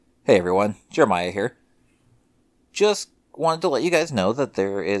Hey everyone, Jeremiah here. Just wanted to let you guys know that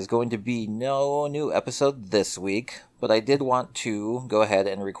there is going to be no new episode this week, but I did want to go ahead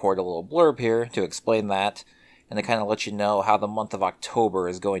and record a little blurb here to explain that and to kind of let you know how the month of October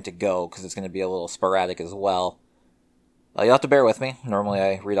is going to go, because it's going to be a little sporadic as well. You'll have to bear with me. Normally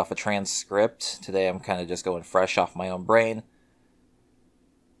I read off a transcript. Today I'm kind of just going fresh off my own brain.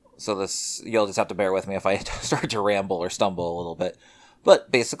 So you'll just have to bear with me if I start to ramble or stumble a little bit.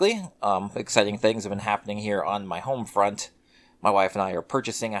 But basically, exciting things have been happening here on my home front. My wife and I are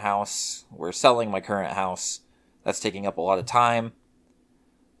purchasing a house. We're selling my current house. That's taking up a lot of time.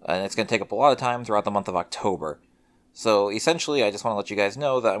 And it's going to take up a lot of time throughout the month of October. So essentially, I just want to let you guys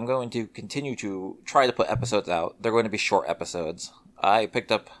know that I'm going to continue to try to put episodes out. They're going to be short episodes. I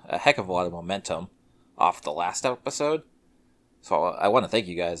picked up a heck of a lot of momentum off the last episode. So I want to thank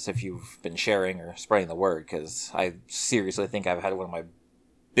you guys if you've been sharing or spreading the word, because I seriously think I've had one of my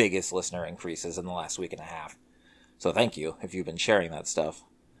biggest listener increases in the last week and a half. So thank you if you've been sharing that stuff.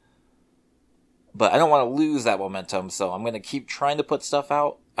 But I don't want to lose that momentum, so I'm going to keep trying to put stuff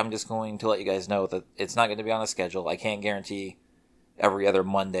out. I'm just going to let you guys know that it's not going to be on a schedule. I can't guarantee every other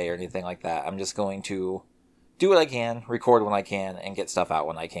Monday or anything like that. I'm just going to do what I can, record when I can, and get stuff out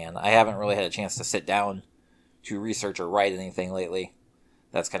when I can. I haven't really had a chance to sit down to research or write anything lately.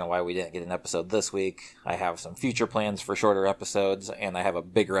 That's kind of why we didn't get an episode this week. I have some future plans for shorter episodes, and I have a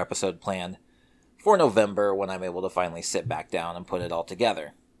bigger episode planned for November when I'm able to finally sit back down and put it all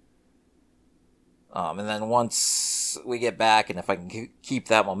together. And then once we get back, and if I can keep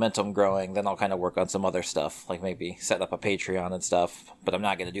that momentum growing, then I'll kind of work on some other stuff, like maybe set up a Patreon and stuff, but I'm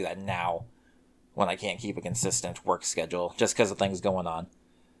not going to do that now when I can't keep a consistent work schedule, just because of things going on.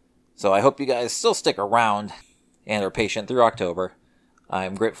 So I hope you guys still stick around and are patient through October.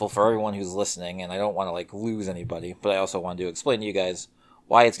 I'm grateful for everyone who's listening, and I don't want to lose anybody, but I also want to explain to you guys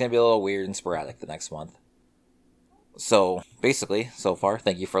why it's going to be a little weird and sporadic the next month. So basically, so far,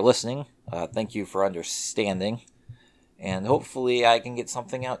 thank you for listening. Thank you for understanding, and hopefully I can get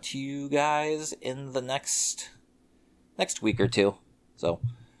something out to you guys in the next week or two. So,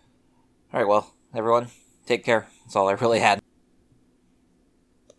 alright, well, everyone, take care. That's all I really had.